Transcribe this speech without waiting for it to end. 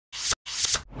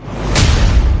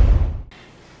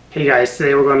Hey guys,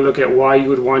 today we're going to look at why you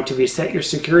would want to reset your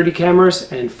security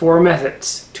cameras and 4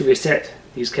 methods to reset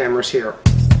these cameras here.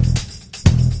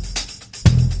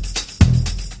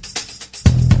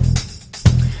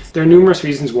 There are numerous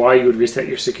reasons why you would reset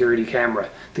your security camera.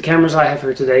 The cameras I have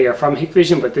here today are from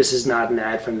Hikvision, but this is not an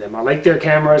ad from them. I like their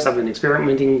cameras. I've been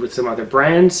experimenting with some other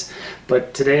brands,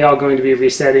 but today I'm going to be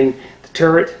resetting the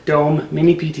Turret, Dome,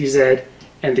 Mini PTZ,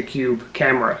 and the Cube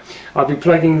camera. I'll be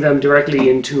plugging them directly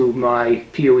into my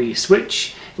PoE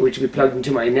switch, which will be plugged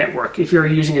into my network. If you're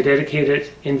using a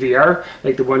dedicated NVR,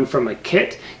 like the one from a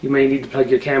kit, you may need to plug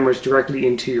your cameras directly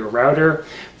into your router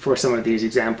for some of these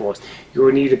examples. You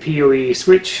will need a PoE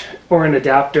switch or an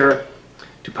adapter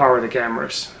to power the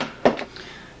cameras.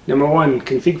 Number 1,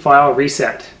 config file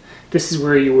reset. This is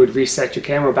where you would reset your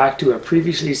camera back to a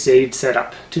previously saved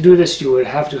setup. To do this, you would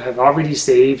have to have already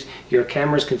saved your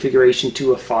camera's configuration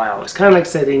to a file. It's kind of like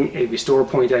setting a restore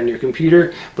point on your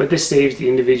computer, but this saves the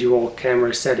individual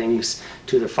camera settings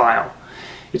to the file.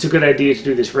 It's a good idea to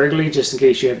do this regularly, just in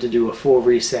case you have to do a full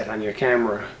reset on your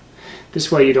camera. This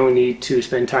way you don't need to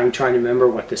spend time trying to remember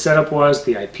what the setup was,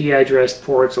 the IP address,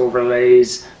 ports,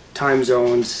 overlays, time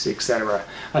zones, etc.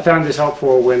 I found this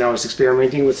helpful when I was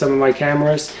experimenting with some of my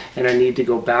cameras and I need to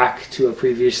go back to a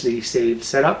previously saved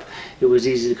setup. It was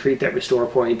easy to create that restore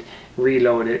point,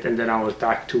 reload it, and then I was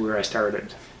back to where I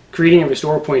started. Creating a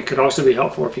restore point could also be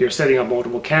helpful if you're setting up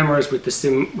multiple cameras with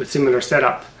similar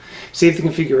setup. Save the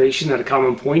configuration at a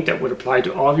common point that would apply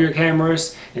to all of your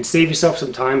cameras, and save yourself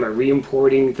some time by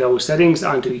re-importing those settings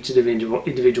onto each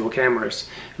individual cameras.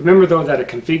 Remember though that a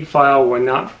config file will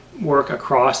not work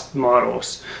across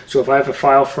models. So if I have a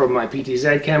file from my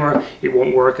PTZ camera, it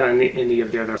won't work on any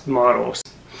of the other models.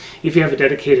 If you have a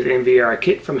dedicated NVRA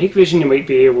kit from Hikvision, you might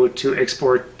be able to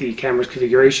export the camera's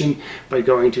configuration by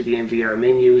going to the NVRA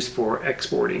menus for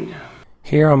exporting.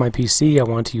 Here on my PC, I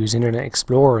want to use Internet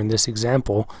Explorer in this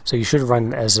example, so you should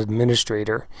run it as an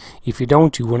administrator. If you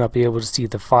don't, you will not be able to see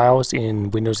the files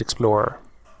in Windows Explorer.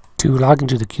 To log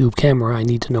into the Cube camera, I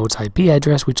need to know its IP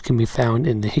address, which can be found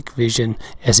in the Hikvision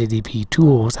SADP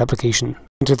Tools application.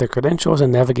 Enter the credentials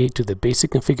and navigate to the Basic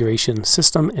Configuration,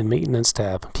 System and Maintenance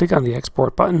tab. Click on the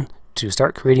Export button to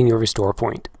start creating your restore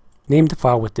point. Name the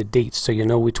file with the date so you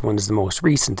know which one is the most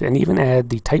recent, and even add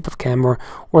the type of camera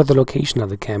or the location of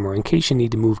the camera. In case you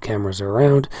need to move cameras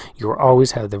around, you will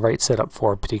always have the right setup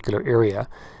for a particular area.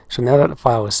 So now that the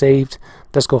file is saved,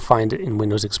 let's go find it in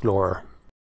Windows Explorer.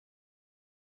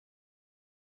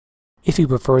 If you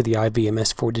prefer the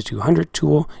IVMS 4200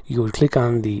 tool, you would click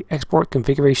on the Export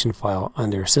Configuration file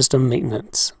under System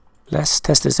Maintenance. Let's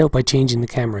test this out by changing the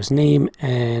camera's name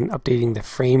and updating the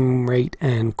frame rate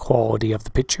and quality of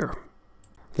the picture.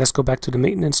 Let's go back to the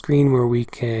maintenance screen where we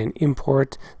can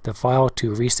import the file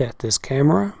to reset this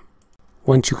camera.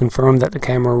 Once you confirm that the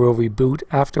camera will reboot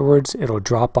afterwards, it'll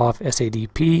drop off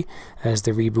SADP as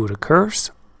the reboot occurs.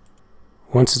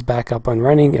 Once it's back up and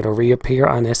running, it'll reappear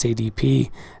on SADP,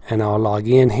 and I'll log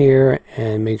in here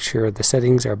and make sure the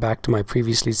settings are back to my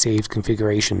previously saved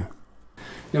configuration.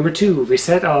 Number 2,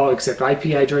 reset all except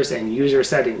IP address and user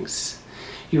settings.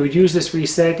 You would use this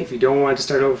reset if you don't want to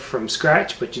start over from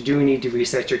scratch, but you do need to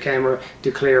reset your camera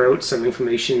to clear out some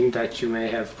information that you may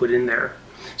have put in there.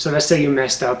 So let's say you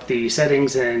messed up the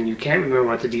settings and you can't remember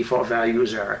what the default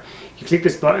values are. You click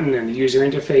this button in the user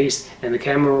interface and the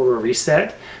camera will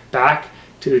reset back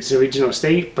to its original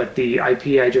state, but the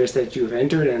IP address that you have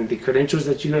entered and the credentials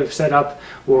that you have set up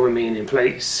will remain in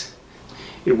place.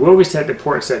 It will reset the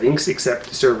port settings except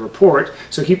the server port,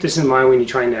 so keep this in mind when you're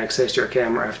trying to access your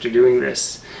camera after doing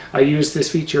this. I use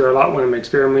this feature a lot when I'm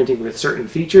experimenting with certain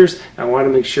features. I want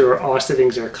to make sure all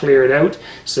settings are cleared out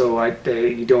so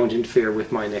you don't interfere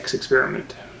with my next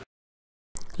experiment.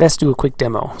 Let's do a quick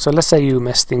demo. So let's say you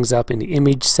mess things up in the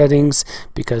image settings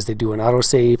because they do an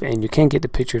autosave and you can't get the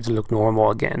picture to look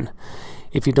normal again.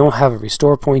 If you don't have a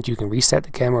restore point, you can reset the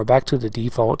camera back to the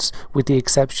defaults with the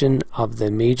exception of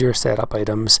the major setup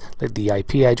items like the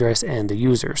IP address and the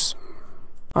users.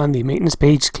 On the maintenance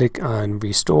page, click on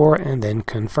Restore and then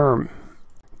Confirm.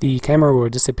 The camera will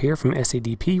disappear from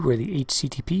SADP where the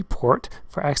HTTP port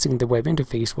for accessing the web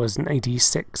interface was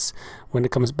 96. When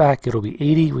it comes back, it'll be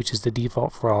 80, which is the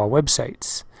default for all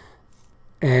websites.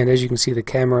 And as you can see, the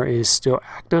camera is still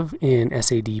active in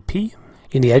SADP.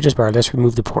 In the address bar, let's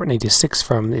remove the port 96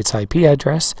 from its IP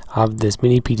address of this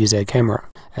Mini PTZ camera.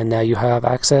 And now you have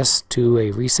access to a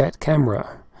reset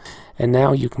camera. And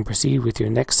now you can proceed with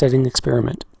your next setting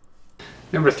experiment.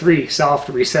 Number 3, soft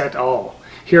reset all.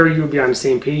 Here you will be on the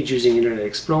same page using Internet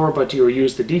Explorer, but you will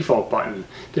use the default button.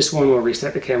 This one will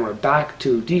reset the camera back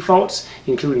to defaults,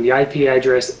 including the IP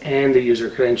address and the user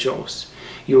credentials.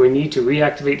 you will need to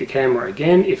reactivate the camera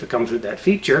again if it comes with that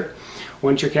feature.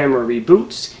 Once your camera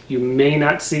reboots, you may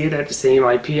not see it at the same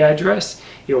IP address.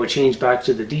 It will change back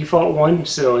to the default one,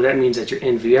 so that means that your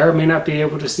NVR may not be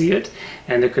able to see it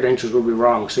and the credentials will be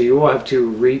wrong. So you will have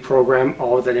to reprogram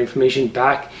all of that information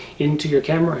back into your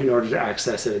camera in order to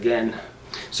access it again.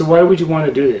 So why would you want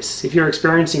to do this? If you're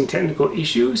experiencing technical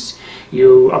issues,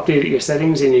 you updated your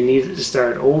settings and you need it to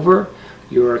start over,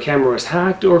 your camera was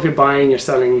hacked, or if you're buying or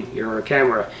selling your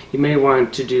camera, you may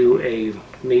want to do a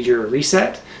major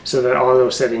reset so that all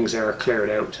those settings are cleared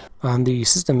out. On the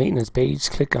system maintenance page,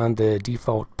 click on the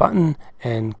default button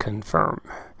and confirm.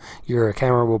 Your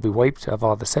camera will be wiped of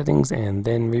all the settings and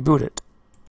then reboot it.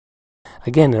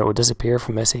 Again, it will disappear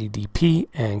from SADP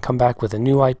and come back with a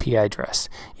new IP address.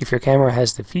 If your camera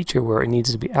has the feature where it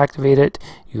needs to be activated,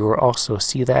 you will also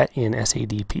see that in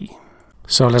SADP.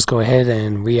 So let's go ahead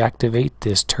and reactivate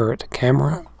this turret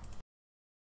camera.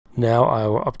 Now I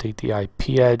will update the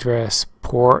IP address,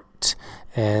 port,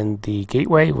 and the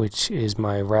gateway, which is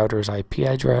my router's IP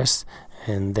address,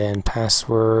 and then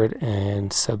password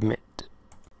and submit.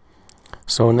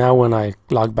 So now when I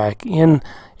log back in,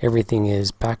 everything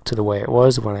is back to the way it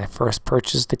was when I first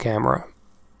purchased the camera.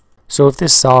 So if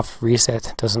this soft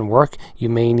reset doesn't work, you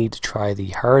may need to try the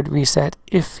hard reset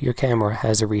if your camera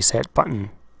has a reset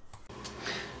button.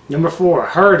 Number 4,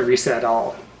 hard reset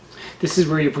all. This is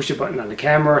where you push a button on the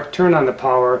camera, turn on the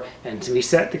power, and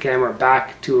reset the camera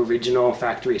back to original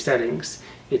factory settings.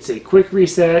 It's a quick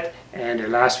reset and a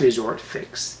last resort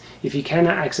fix. If you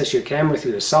cannot access your camera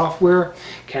through the software,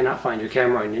 cannot find your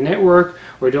camera on your network,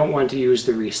 or don't want to use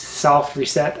the soft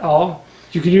reset all,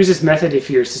 you could use this method if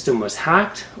your system was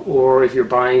hacked, or if you're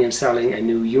buying and selling a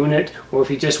new unit, or if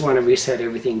you just want to reset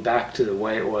everything back to the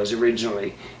way it was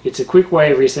originally. It's a quick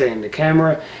way of resetting the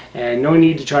camera, and no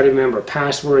need to try to remember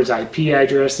passwords, IP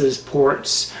addresses,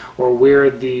 ports, or where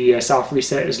the soft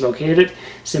reset is located.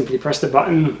 Simply press the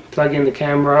button, plug in the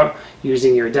camera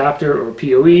using your adapter or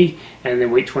PoE, and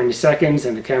then wait 20 seconds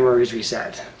and the camera is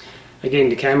reset. Again,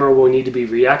 the camera will need to be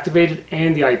reactivated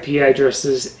and the IP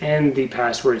addresses and the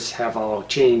passwords have all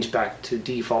changed back to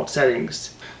default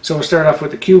settings. So we'll start off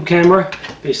with the cube camera.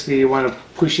 Basically you want to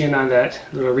push in on that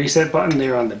little reset button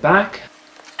there on the back,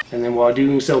 and then while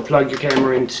doing so plug your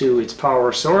camera into its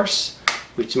power source,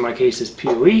 which in my case is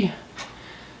PoE,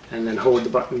 and then hold the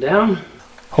button down.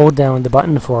 Hold down the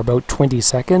button for about 20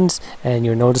 seconds and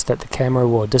you'll notice that the camera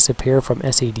will disappear from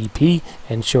SADP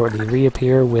and shortly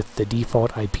reappear with the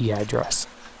default IP address.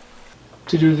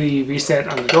 To do the reset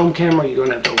on the dome camera, you're going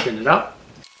to have to open it up.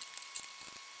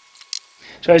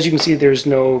 So as you can see, there's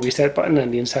no reset button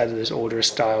on the inside of this older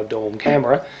style dome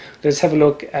camera. Let's have a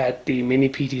look at the Mini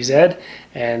PTZ,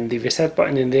 and the reset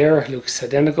button in there looks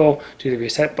identical to the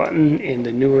reset button in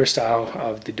the newer style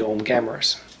of the dome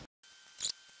cameras.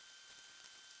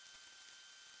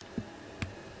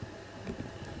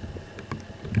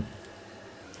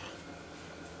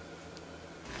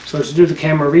 So to do the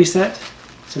camera reset,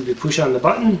 simply push on the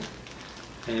button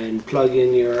and plug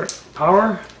in your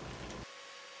power.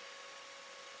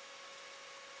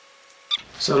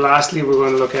 So lastly, we're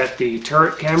going to look at the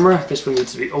turret camera. This one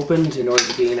needs to be opened in order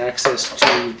to gain access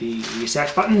to the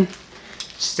reset button.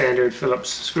 Standard Phillips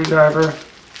screwdriver.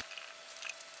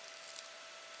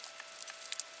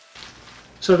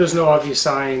 So there's no obvious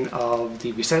sign of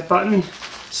the reset button.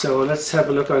 So let's have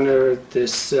a look under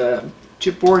this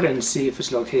chipboard and see if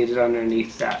it's located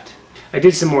underneath that. I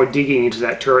did some more digging into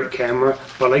that turret camera,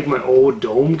 but like my old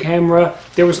dome camera,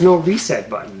 there was no reset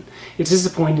button. It's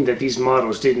disappointing that these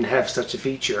models didn't have such a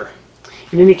feature.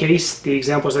 In any case, the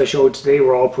examples I showed today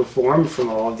were all performed from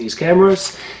all of these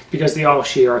cameras because they all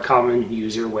share a common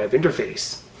user web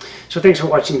interface. So thanks for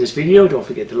watching this video. Don't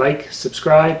forget to like,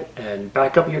 subscribe, and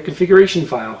back up your configuration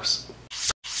files.